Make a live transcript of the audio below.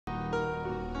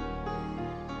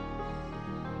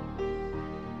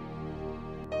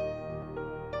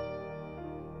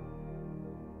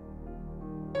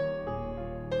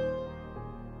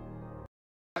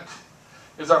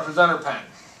is our presenter pen.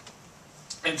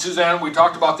 And Suzanne, we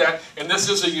talked about that, and this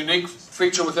is a unique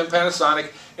feature within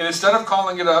Panasonic. And instead of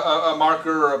calling it a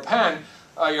marker or a pen,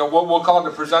 we'll call it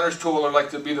the presenter's tool, or like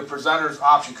to be the presenter's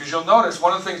option. Because you'll notice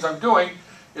one of the things I'm doing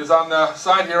is on the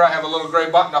side here I have a little gray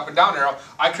button up and down arrow.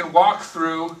 I can walk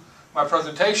through my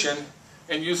presentation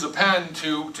and use the pen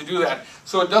to do that.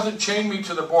 So it doesn't chain me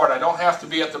to the board. I don't have to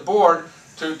be at the board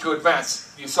to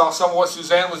advance. You saw some of what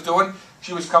Suzanne was doing.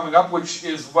 She was coming up, which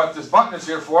is what this button is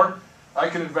here for. I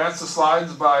can advance the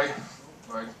slides by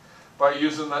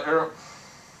using the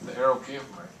arrow key.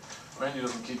 My menu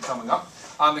doesn't keep coming up.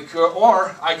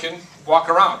 Or I can walk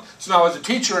around. So now as a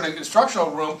teacher in an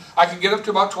instructional room, I can get up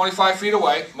to about 25 feet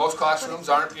away. Most classrooms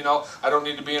aren't, I don't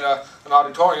need to be in an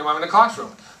auditorium. I'm in a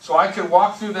classroom. So I can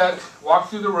walk through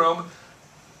the room,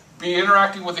 be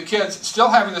interacting with the kids, still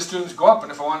having the students go up.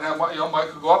 And if I want to have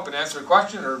Michael go up and answer a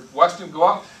question, or Weston go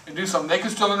up and do something, they can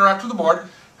still interact with the board,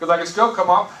 because I can still come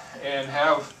up and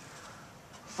have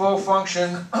full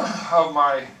function of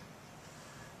my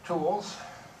tools.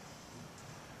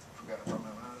 Forgot if I'm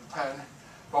a pen,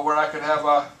 but where I could have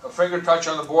a finger touch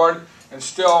on the board and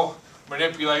still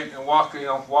manipulate and walk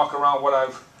around what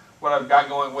I've got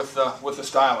going with the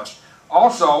stylus.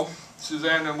 Also,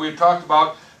 Suzanne and we had talked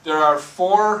about, there are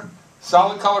 4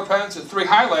 solid color pens and 3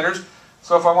 highlighters.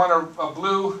 So if I want a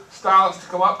blue stylus to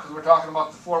come up, because we're talking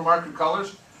about the 4 marker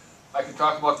colors, I can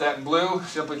talk about that in blue.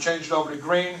 Simply change it over to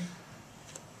green.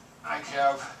 I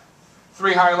have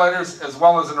 3 highlighters as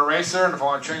well as an eraser, and if I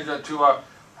want to change that to a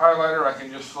highlighter, I can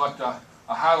just select a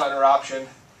highlighter option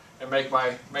and make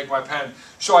my pen.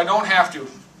 So I don't have to.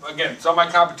 Again, some of my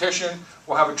competition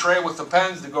will have a tray with the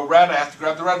pens. To go red, I have to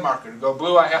grab the red marker. To go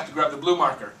blue, I have to grab the blue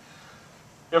marker.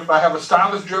 If I have a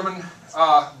stylus-driven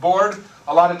board,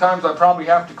 a lot of times I probably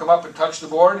have to come up and touch the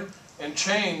board and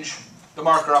change the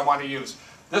marker I want to use.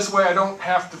 This way I don't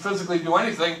have to physically do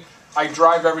anything. I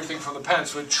drive everything from the pen,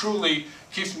 so it truly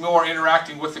keeps me more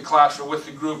interacting with the class or with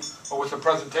the group or with the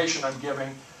presentation I'm giving.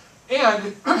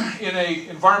 And in an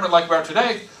environment like we are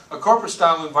today, a corporate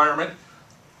style environment,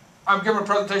 I'm giving a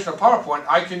presentation of PowerPoint,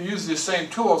 I can use these same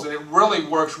tools, and it really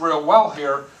works real well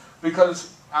here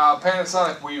because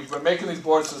Panasonic, we've been making these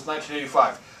boards since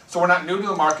 1985. So we're not new to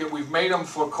the market. We've made them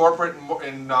for corporate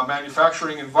and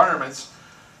manufacturing environments.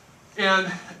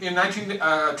 And in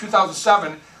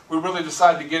 2007, we really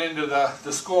decided to get into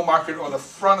the school market or the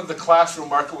front of the classroom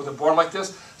market with a board like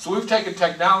this. So we've taken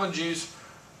technologies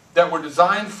that were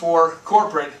designed for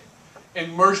corporate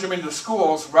and merged them into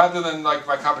schools, rather than like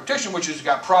my competition, which has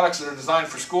got products that are designed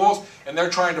for schools and they're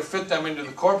trying to fit them into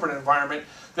the corporate environment.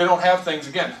 They don't have things.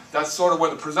 Again, that's sort of where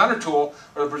the presenter tool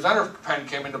or the presenter pen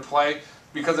came into play,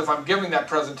 because if I'm giving that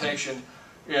presentation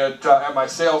at my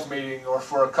sales meeting or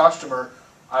for a customer,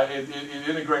 it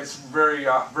integrates very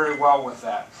well with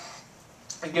that.